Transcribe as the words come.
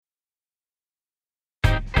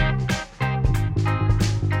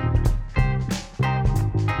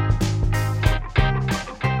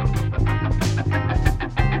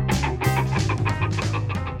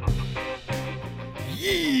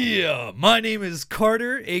Yeah, my name is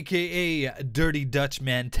Carter, a.k.a. Dirty Dutch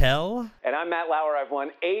Mantel. And I'm Matt Lauer. I've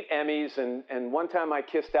won 8 Emmys, and one time I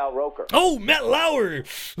kissed Al Roker. Oh, Matt Lauer!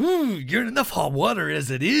 You're in enough hot water as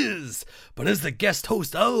it is. But as the guest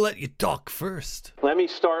host, I'll let you talk first. Let me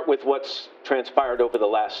start with what's transpired over the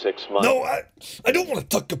last 6 months. No, I don't want to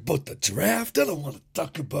talk about the draft. I don't want to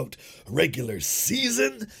talk about regular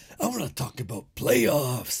season. I want to talk about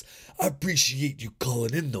playoffs. I appreciate you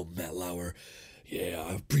calling in, though, Matt Lauer. Yeah,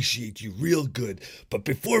 I appreciate you real good. But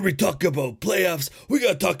before we talk about playoffs, we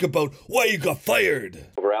gotta talk about why you got fired.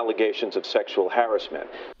 Over allegations of sexual harassment.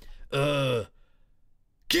 Can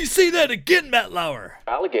you say that again, Matt Lauer?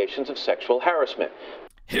 Allegations of sexual harassment.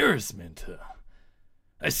 Harassment?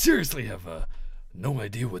 I seriously have no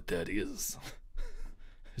idea what that is.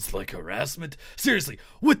 It's like harassment? Seriously,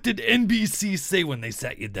 what did NBC say when they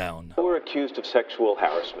sat you down? We're accused of sexual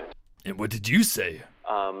harassment. And what did you say?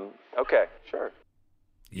 Okay, sure.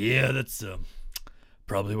 Yeah, that's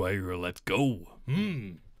probably why you were let go.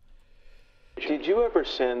 Did you ever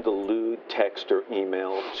send a lewd text or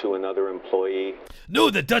email to another employee? No,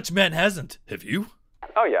 the Dutchman hasn't. Have you?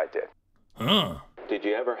 Oh, yeah, I did. Huh. Did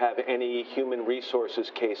you ever have any human resources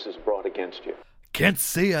cases brought against you? Can't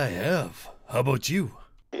say I have. How about you?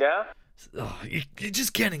 Yeah? You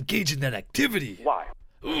just can't engage in that activity. Why?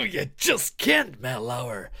 Oh, you just can't, Matt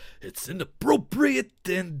Lauer. It's inappropriate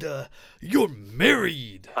and, you're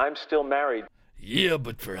married. I'm still married. Yeah,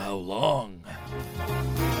 but for how long?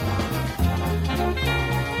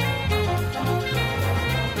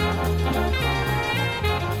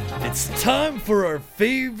 It's time for our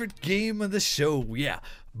favorite game of the show. Yeah,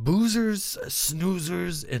 boozers,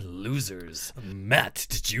 snoozers, and losers. Matt,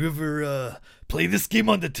 did you ever, play this game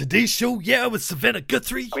on the Today Show? Yeah, with Savannah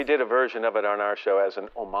Guthrie? We did a version of it on our show as an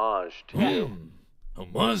homage to you.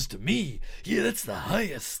 Homage to me? Yeah, that's the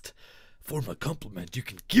highest form of compliment you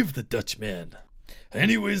can give the Dutchman.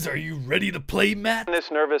 Anyways, are you ready to play, Matt? I'm this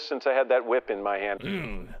nervous since I had that whip in my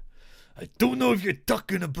hand. I don't know if you're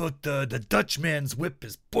talking about the Dutchman's whip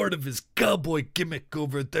as part of his cowboy gimmick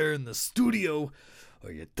over there in the studio,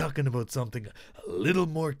 or you're talking about something a little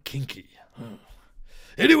more kinky.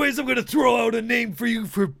 Anyways, I'm gonna throw out a name for you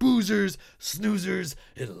for boozers, snoozers,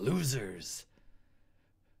 and losers.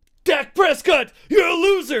 Dak Prescott, you're a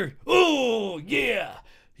loser! Oh, yeah!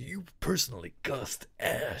 You personally cost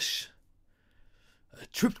Ash a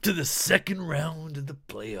trip to the second round of the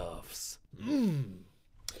playoffs.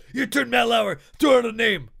 Your turn, Matt Lauer. Throw out a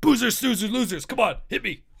name. Boozers, snoozers, losers. Come on, hit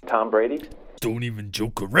me. Tom Brady? Don't even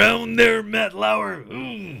joke around there, Matt Lauer.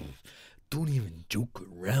 Don't even joke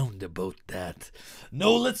around about that.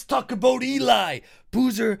 No, let's talk about Eli.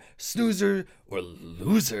 Boozer, snoozer, or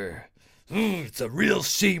loser. It's a real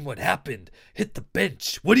shame what happened. Hit the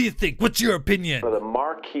bench. What do you think? What's your opinion? One of the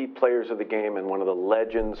marquee players of the game and one of the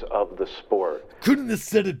legends of the sport. Couldn't have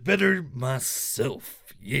said it better myself.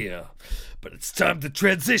 Yeah, but it's time to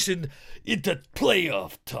transition into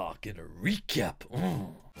playoff talk and a recap.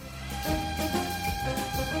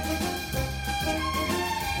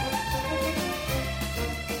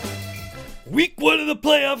 Week 1 of the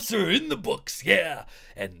playoffs are in the books, yeah,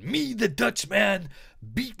 and me, the Dutchman,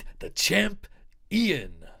 beat the champ,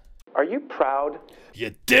 Ian. Are you proud?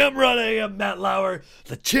 You damn right I am, Matt Lauer.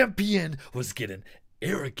 The champion was getting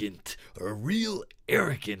arrogant, or real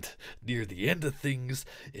arrogant, near the end of things,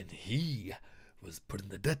 and he was putting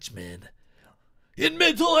the Dutchman in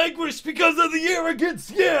mental anguish because of the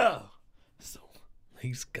arrogance, yeah! So,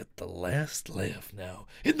 he's got the last laugh now,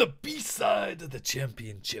 in the B-side of the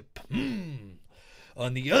championship.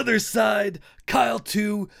 On the other side, Kyle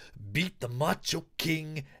 2 beat the Macho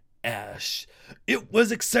King, Ash. It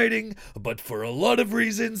was exciting, but for a lot of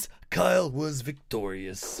reasons, Kyle was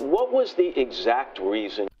victorious. What was the exact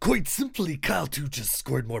reason? Quite simply, Kyle 2 just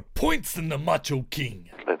scored more points than the Macho King.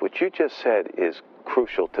 But what you just said is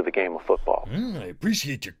crucial to the game of football. I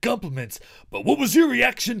appreciate your compliments, but what was your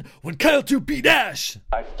reaction when Kyle 2 beat Ash?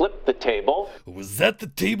 I flipped the table. Was that the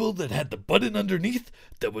table that had the button underneath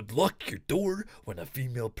that would lock your door when a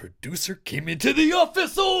female producer came into the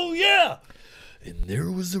office? Oh, yeah! And there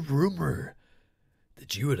was a rumor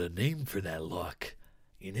that you had a name for that lock.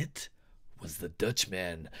 And it was the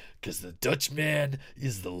Dutchman, because the Dutchman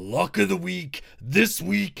is the lock of the week this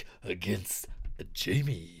week against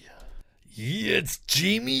Jamie. Yeah, it's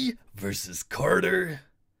Jamie versus Carter,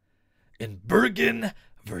 and Bergen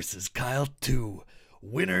versus Kyle 2.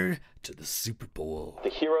 Winner to the Super Bowl. The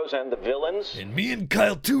heroes and the villains. And me and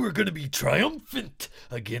Kyle 2 are going to be triumphant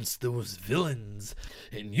against those villains.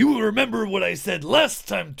 And you will remember what I said last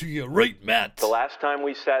time to you, right, Matt? The last time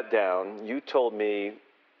we sat down, you told me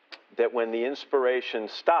that when the inspiration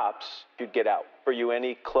stops, you'd get out. for you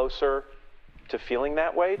any closer to feeling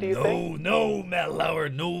that way, do you think? No, Matt Lauer,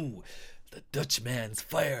 no. The Dutchman's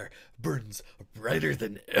fire burns brighter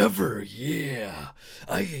than ever, yeah.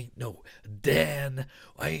 I ain't no Dan,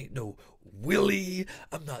 I ain't no Willie,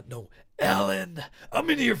 I'm not no Alan. I'm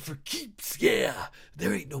in here for keeps, yeah.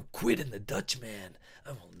 There ain't no quitting the Dutchman.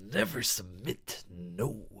 I will never submit,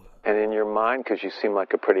 no. And in your mind, because you seem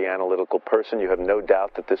like a pretty analytical person, you have no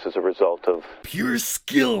doubt that this is a result of pure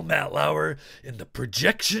skill, Matt Lauer, and the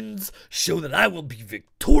projections show that I will be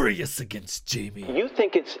victorious against Jamie. You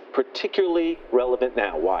think it's particularly relevant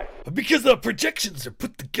now. Why? Because the projections are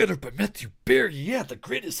put together by Matthew Berry, yeah, the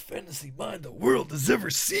greatest fantasy mind the world has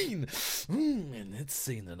ever seen. And it's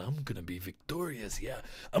saying that I'm gonna be victorious, yeah.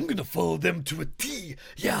 I'm gonna follow them to a T,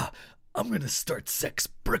 yeah. I'm gonna start Sex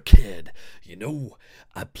Brickhead. You know,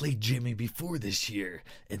 I played Jamie before this year,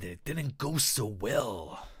 and it didn't go so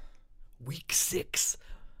well. Week 6,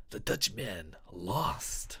 the Dutchman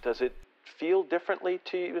lost. Does it feel differently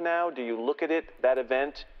to you now? Do you look at it, that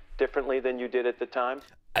event, differently than you did at the time?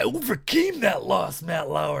 I overcame that loss, Matt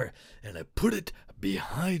Lauer, and I put it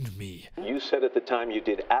behind me. You said at the time you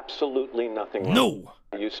did absolutely nothing wrong. No.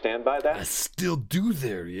 You stand by that? I still do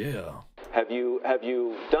there, yeah. Have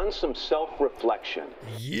you done some self-reflection?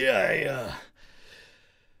 Yeah, I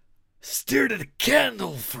stared at a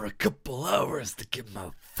candle for a couple hours to get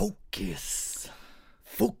my focus.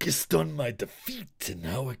 Focused on my defeat and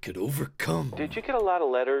how I could overcome. Did you get a lot of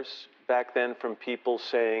letters back then from people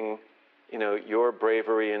saying, you know, your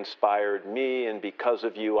bravery inspired me, and because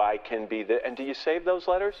of you, I can be the... And do you save those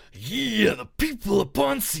letters? Yeah, the people of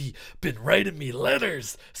Ponce been writing me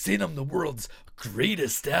letters saying I'm the world's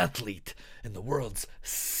greatest athlete and the world's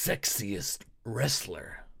sexiest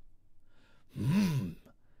wrestler.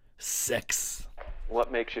 Sex.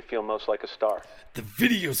 What makes you feel most like a star? The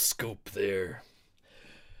video scope there.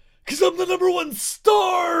 'Cause I'm the #1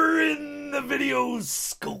 star in the video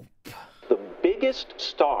scope. The biggest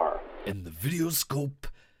star. And the video scope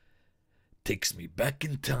takes me back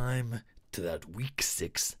in time to that week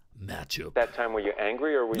 6 matchup. That time were you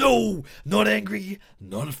angry or were you... No, not angry,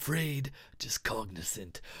 not afraid, just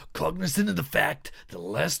cognizant. Cognizant of the fact that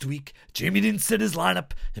last week Jamie didn't set his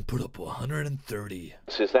lineup and put up 130.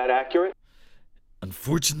 Is that accurate?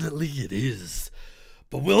 Unfortunately, it is.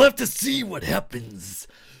 But we'll have to see what happens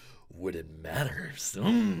when it matters.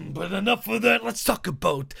 But enough of that. Let's talk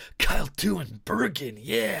about Kyle 2 and Bergen.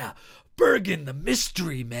 Yeah, Bergen, the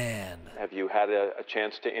mystery man. Have you had a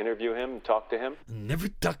chance to interview him and talk to him? Never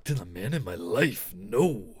talked to the man in my life,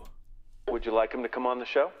 no. Would you like him to come on the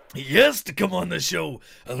show? He has to come on the show,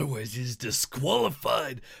 otherwise he's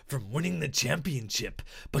disqualified from winning the championship.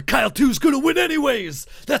 But Kyle 2's gonna win anyways,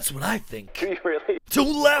 that's what I think. Do you really?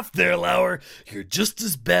 Don't laugh there, Lauer. You're just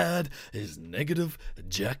as bad as negative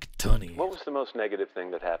Jack Tunney. What was the most negative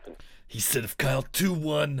thing that happened? He said if Kyle 2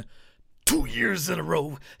 won 2 years in a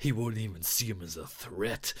row, he wouldn't even see him as a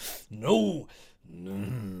threat. No.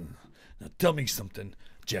 Now tell me something.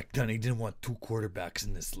 Jack Tunney didn't want 2 quarterbacks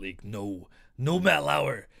in this league. No, Matt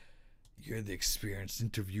Lauer. You're the experienced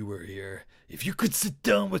interviewer here. If you could sit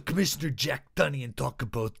down with Commissioner Jack Tunney and talk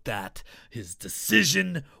about that, his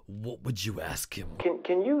decision, what would you ask him?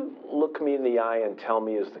 Can you look me in the eye and tell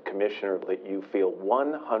me as the commissioner that you feel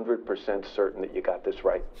 100% certain that you got this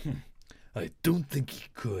right? I don't think he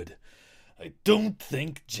could. I don't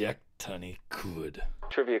think Jack Tunney could.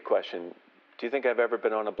 Trivia question. Do you think I've ever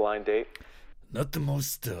been on a blind date? Not the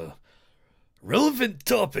most relevant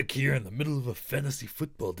topic here in the middle of a fantasy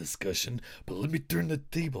football discussion, but let me turn the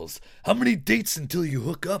tables. How many dates until you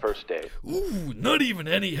hook up? First date. Ooh, not even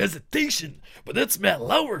any hesitation. But that's Matt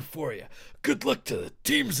Lauer for you. Good luck to the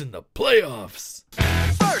teams in the playoffs.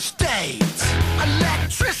 First date,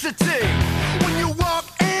 electricity. When you walk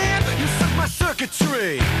in, you set my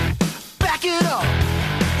circuitry.